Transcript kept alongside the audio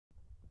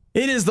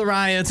It is the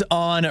Riot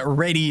on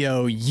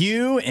Radio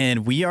U,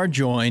 and we are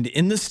joined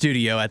in the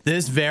studio at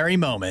this very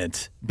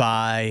moment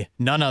by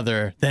none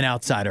other than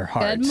Outsider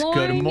Heart.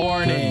 Good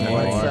morning.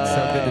 What's up?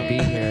 So good to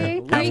be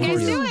here. How are you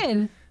guys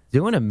doing?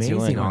 Doing amazing,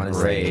 Doing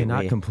honestly. great.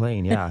 Cannot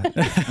complain, yeah.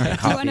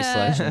 Coffee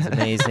selection's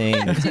amazing.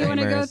 Do you want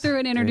to go through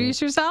and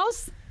introduce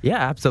yourselves? Yeah,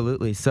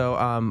 absolutely.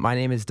 So my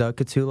name is Doug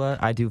Catula.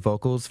 I do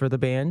vocals for the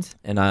band.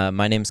 And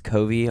my name's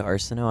Covey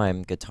Arsenault.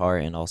 I'm guitar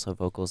and also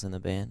vocals in the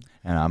band.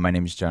 And my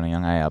name is Jonah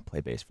Young. I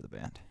play bass for the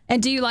band.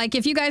 And do you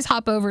if you guys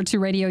hop over to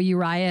Radio U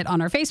Riot on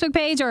our Facebook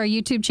page or our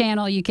YouTube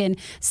channel, you can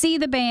see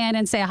the band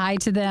and say hi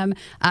to them.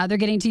 They're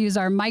getting to use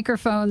our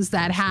microphones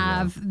that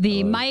have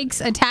the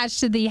mics attached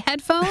to the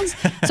headphones.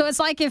 So it's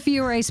like if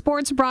you were a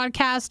sports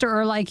broadcaster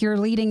or like you're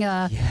leading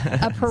a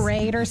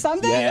parade or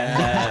something.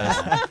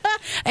 Yes.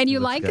 And you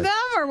like them,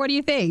 or what do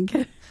you think?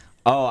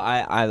 Oh,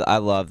 I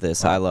love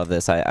this. I love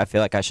this. I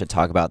feel like I should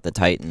talk about the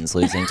Titans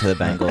losing to the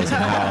Bengals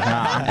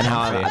and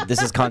how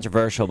this is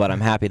controversial, but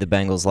I'm happy the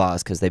Bengals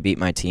lost because they beat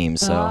my team.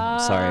 So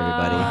sorry,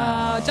 everybody.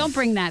 Oh, don't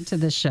bring that to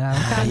the show.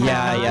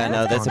 Yeah,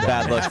 no, that's a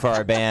bad look for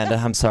our band.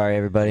 I'm sorry,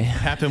 everybody.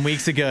 Happened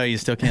weeks ago. You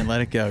still can't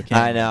let it go, can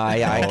you? I know.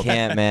 I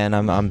can't, man.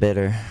 I'm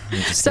bitter.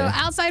 So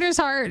Outsider's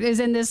Heart is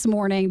in this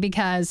morning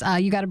because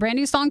you got a brand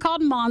new song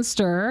called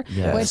Monster,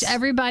 which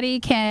everybody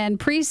can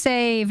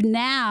pre-save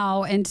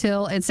now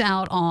until it's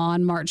out on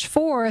March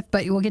 4th,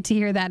 but we'll get to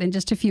hear that in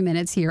just a few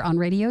minutes here on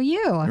Radio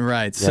U.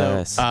 Right.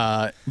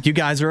 So you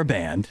guys are a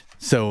band,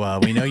 so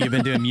we know you've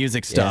been doing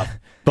music stuff,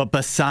 but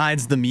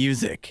besides the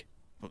music,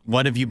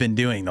 what have you been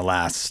doing the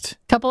last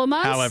couple of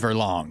months? However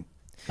long.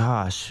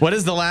 Gosh. What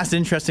is the last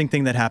interesting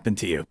thing that happened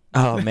to you?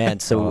 Oh man,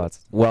 so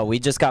well, we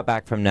just got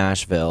back from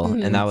Nashville,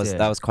 and that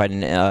was quite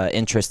an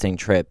interesting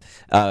trip.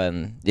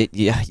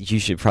 Yeah, you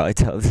should probably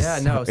tell this. Yeah,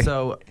 no.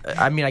 So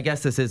I mean, I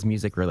guess this is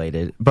music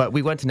related, but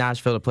we went to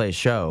Nashville to play a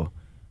show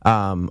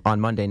on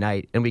Monday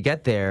night, and we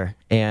get there,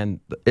 and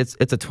it's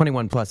a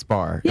 21+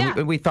 bar. Yeah.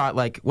 And we thought,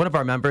 like, one of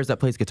our members that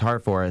plays guitar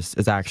for us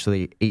is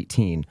actually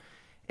 18,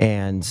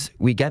 and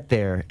we get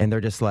there, and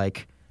they're just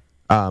like,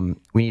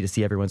 we need to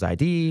see everyone's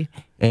ID,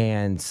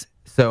 and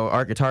so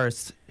our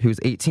guitarist, who's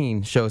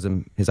 18, shows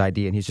him his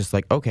ID, and he's just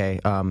like,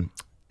 okay,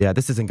 yeah,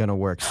 this isn't gonna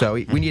work. So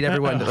we need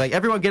everyone to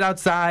everyone get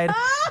outside,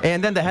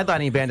 and then the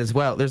headlining band as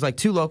well. There's like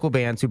 2 local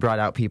bands who brought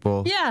out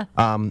people. Yeah.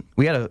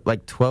 We had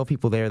like 12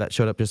 people there that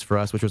showed up just for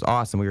us, which was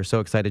awesome. We were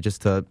so excited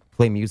just to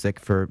play music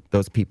for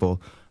those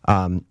people.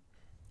 The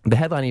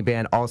headlining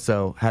band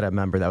also had a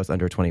member that was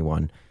under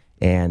 21.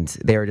 And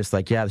they were just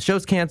like, yeah, the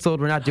show's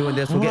canceled. We're not doing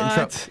this. We'll get in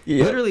trouble.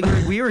 Yep. Literally,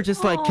 we were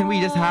just like, can we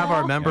just have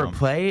our member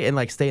play and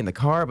like stay in the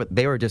car? But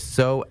they were just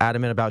so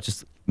adamant about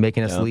just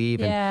making us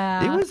leave.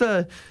 And it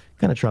was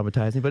kind of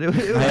traumatizing, but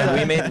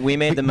we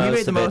made the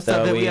most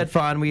of it. We had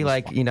fun. We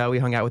we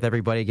hung out with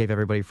everybody, gave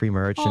everybody free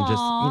merch, and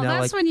just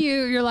that's when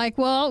you're like,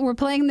 well, we're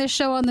playing this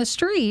show on the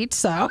street,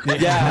 so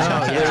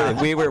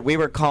we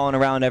were calling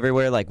around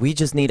everywhere, like we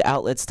just need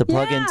outlets to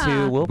plug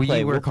into.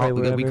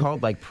 We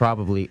called like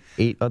probably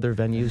 8 other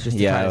venues just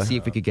to try to see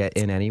if we could get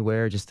in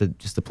anywhere, just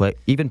to play.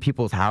 Even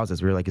people's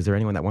houses. We were like, is there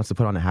anyone that wants to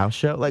put on a house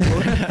show? Like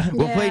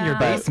we'll play in your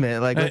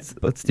basement. Like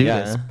let's do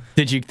this.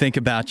 Did you think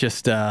about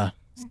just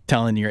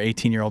telling your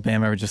 18-year-old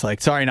band member just like,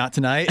 sorry, not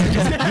tonight?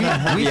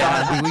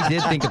 we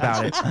did think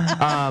about it.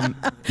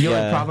 The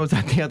only problem was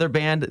that the other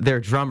band, their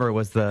drummer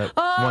was the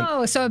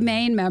one. So a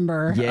main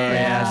member. So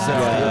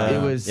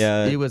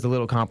it was a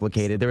little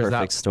complicated. There was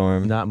perfect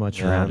storm. Not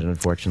much around it,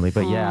 unfortunately.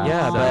 But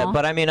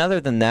but I mean, other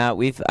than that,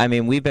 we've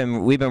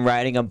been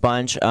writing a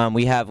bunch.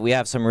 We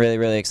have some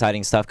really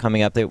exciting stuff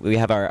coming up. We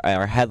have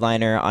our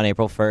headliner on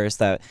April 1st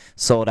that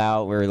sold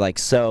out. We're like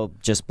so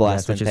just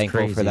blessed and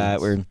thankful for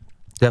that. We're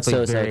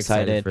definitely so very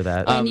excited for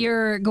that. And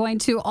you're going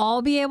to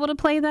all be able to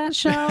play that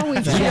show?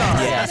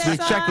 Yes, we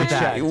checked with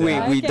that.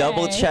 We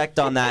double checked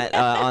on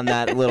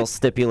that little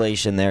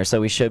stipulation there, so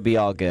we should be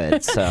all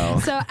good.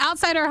 So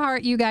Outsider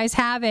Heart, you guys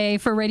have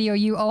for Radio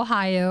U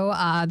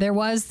Ohio. There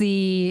was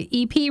the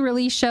EP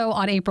release show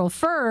on April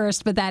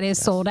 1st, but that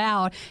is sold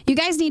out. You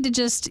guys need to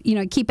just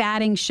keep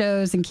adding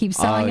shows and keep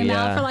selling them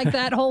out for like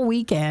that whole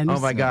weekend.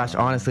 Oh my gosh,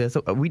 honestly,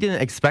 we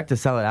didn't expect to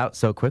sell it out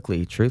so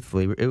quickly.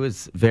 Truthfully, it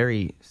was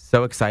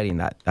so exciting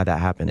that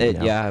happened.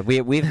 Yeah,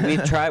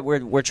 we've tried.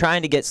 We're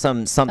trying to get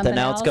something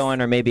else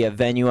going, or maybe a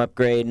venue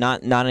upgrade.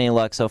 Not any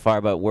luck so far,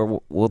 but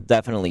we'll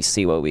definitely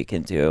see what we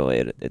can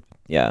do.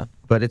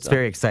 But it's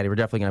very exciting. We're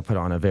definitely gonna put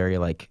on a very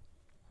like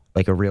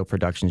a real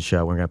production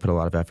show. We're gonna put a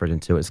lot of effort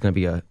into it. It's gonna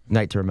be a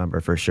night to remember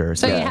for sure.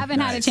 So you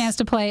haven't had a chance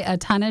to play a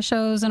ton of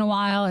shows in a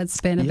while.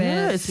 It's been a bit.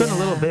 Yeah, it's been a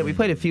little bit. We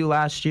played a few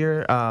last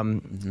year.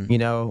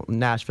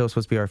 Nashville's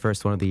supposed to be our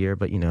first one of the year,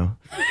 but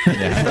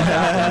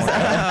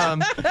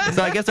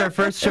so I guess our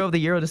first show of the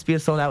year will just be a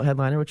sold-out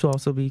headliner, which will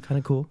also be kind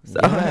of cool. So,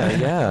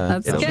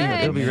 That's good.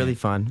 It'll be really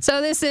fun. So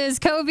this is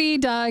Covey,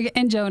 Doug,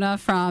 and Jonah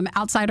from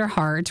Outsider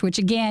Heart, which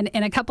again,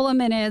 in a couple of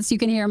minutes, you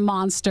can hear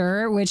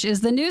Monster, which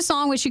is the new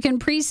song, which you can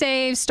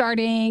pre-save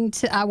starting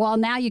to, well,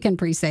 now you can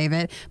pre-save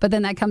it, but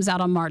then that comes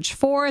out on March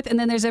 4th. And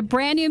then there's a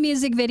brand new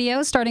music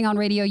video starting on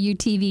RadioU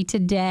TV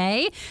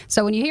today.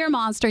 So when you hear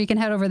Monster, you can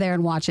head over there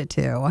and watch it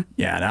too.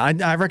 Yeah,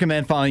 and I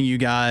recommend following you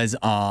guys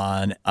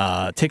on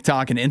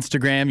TikTok and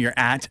Instagram. You're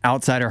at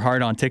Outsider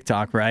Heart on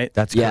TikTok, right?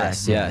 That's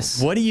correct.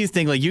 Yes. What do you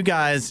think? Like, you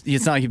guys,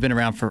 it's not like you've been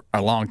around for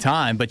a long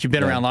time, but you've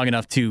been around long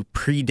enough to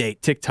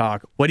predate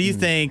TikTok. What do you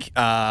think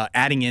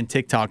adding in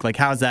TikTok, like,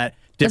 how's that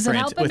Does it different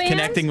help a with band?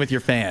 connecting with your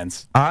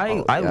fans?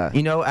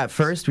 You know, at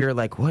first we were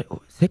like, what,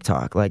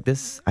 TikTok? Like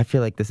this, I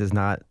feel like this is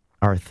not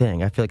our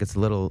thing. I feel like it's a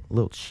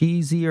little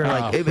cheesy or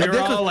like. We were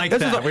all like that.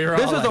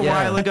 This was a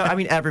while ago. I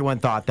mean, everyone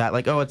thought that,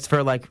 like, oh, it's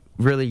for like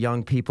really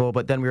young people.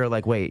 But then we were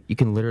like, wait, you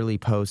can literally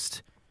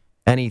post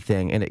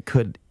anything and it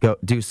could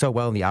do so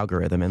well in the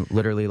algorithm and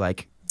literally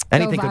like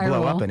anything could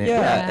blow up in it.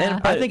 Yeah.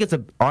 And I think it's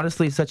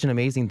honestly such an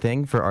amazing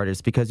thing for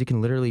artists because you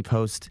can literally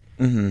post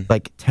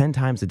like 10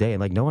 times a day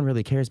and like no one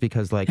really cares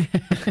because like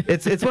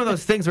it's one of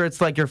those things where it's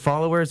like your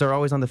followers are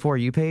always on the For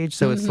You page.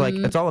 So it's like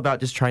it's all about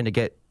just trying to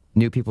get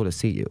new people to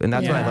see you. And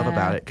that's what I love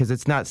about it because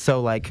it's not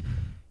so like,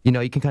 you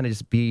know, you can kind of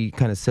just be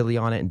kind of silly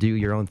on it and do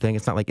your own thing.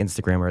 It's not like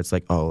Instagram where it's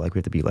like, oh, like we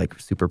have to be like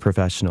super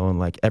professional and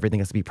like everything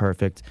has to be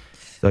perfect.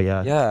 So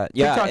yeah.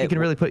 TikTok, you can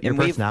really put your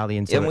personality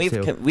into it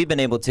too. We've been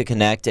able to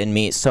connect and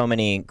meet so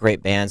many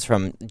great bands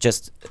from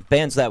just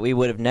bands that we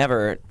would have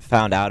never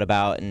found out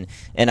about, and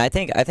I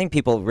think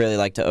people really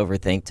like to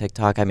overthink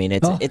TikTok. I mean,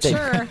 it's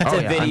a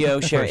video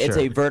share. It's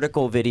a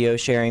vertical video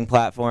sharing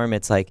platform.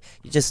 It's like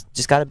you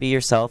just got to be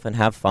yourself and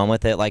have fun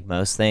with it, like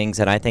most things.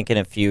 And I think in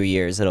a few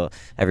years,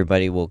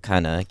 everybody will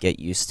kind of get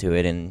used to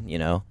it, and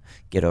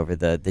get over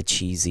the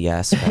cheesy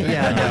aspect.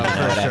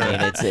 I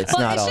mean, it's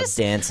not all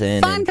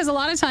dancing. Fun because a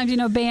lot of times,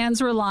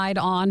 bands relied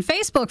on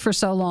Facebook for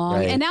so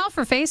long, and now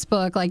for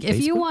Facebook, like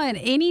if you want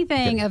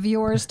anything of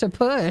yours to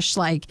push,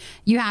 like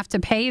you have to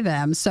pay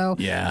them. So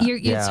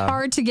it's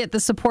hard to get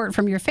the support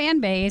from your fan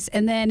base.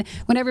 And then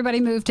when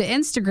everybody moved to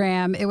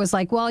Instagram, it was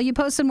like, well, you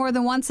posted more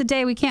than once a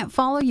day, we can't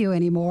follow you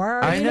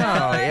anymore. I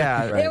know.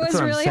 It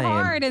was really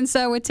hard. And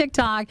so with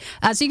TikTok,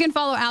 so you can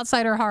follow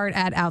Outsider Heart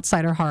at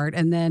Outsider Heart,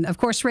 and then of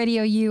course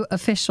RadioU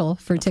official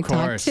for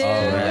TikTok too. We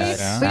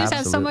just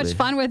have so much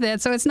fun with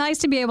it. So it's nice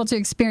to be able to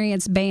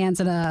experience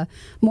bands in a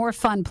more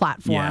fun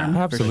platform.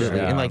 Yeah, absolutely.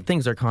 And like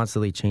things are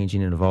constantly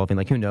changing and evolving.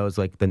 Like who knows,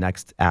 like the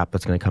next app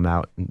that's going to come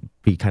out and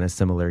be kind of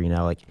similar,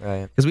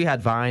 because we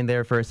had Vine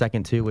there for a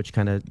second too, which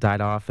kind of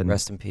died off. And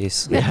rest in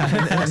peace.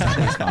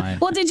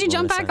 Well, did you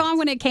jump back on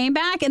when it came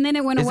back and then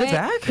it went away? Is it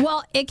back?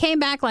 Well, it came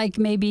back like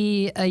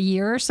maybe a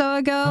year or so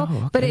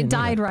ago, but it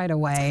died right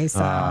away. So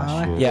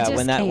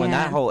when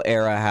that whole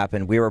era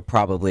happened, we were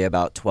probably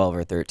about 12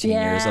 or 13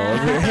 years old.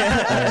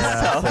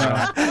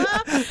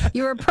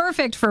 You were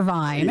perfect for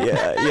Vine.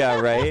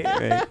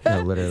 Right.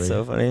 No, literally.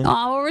 So funny. Oh,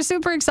 well, we're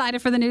super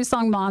excited for the new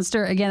song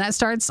Monster. Again, that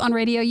starts on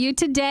RadioU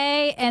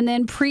today, and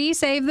then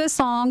pre-save the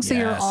song so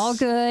you're all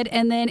good.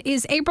 And then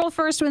is April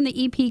 1st when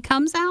the EP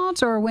comes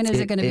out, or when is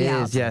it going to be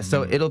out? Yeah,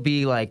 so it'll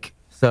be like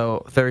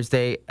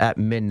Thursday at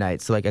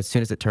midnight. So like as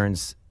soon as it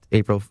turns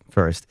April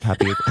 1st.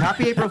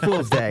 Happy April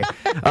Fool's Day.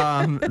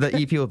 The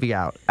EP will be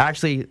out.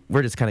 Actually,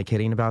 we're just kind of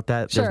kidding about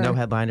that. Sure. There's no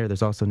headliner.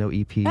 There's also no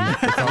EP.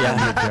 It's all going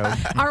to be a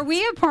joke. Are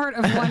we a part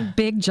of one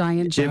big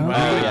giant joke?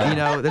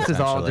 This is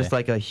all just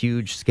like a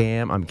huge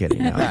scam. I'm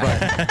kidding now.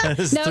 But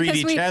this is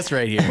 3D chess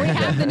right here. We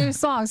have the new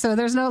song, so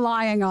there's no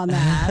lying on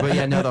that. But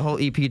the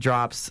whole EP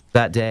drops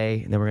that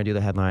day, and then we're gonna do the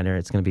headliner.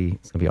 It's gonna be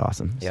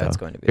awesome. Yeah, it's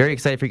going to be very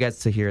excited for you guys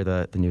to hear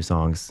the new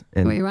songs.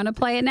 And we want to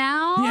play it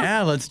now.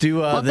 Yeah, let's do the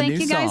new song.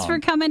 Thank you guys for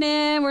coming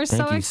in. We're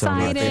so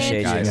excited. Appreciate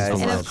you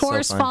guys. And of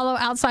course, follow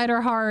Outsider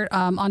Heart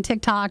on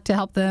TikTok to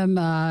help them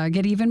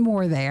get even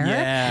more there.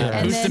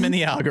 Yeah, boost them in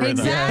the algorithm.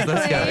 Exactly.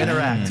 Let's go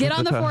interact. Get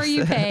on the For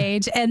You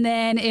page, and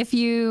then if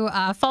you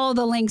follow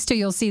the links too,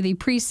 you'll see the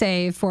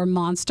pre-save for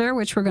Monster,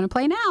 which we're going to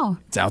play now.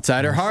 It's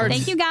Outsider Heart.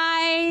 Thank you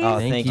guys. Oh,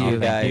 thank you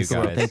guys.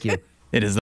 Thank you. It is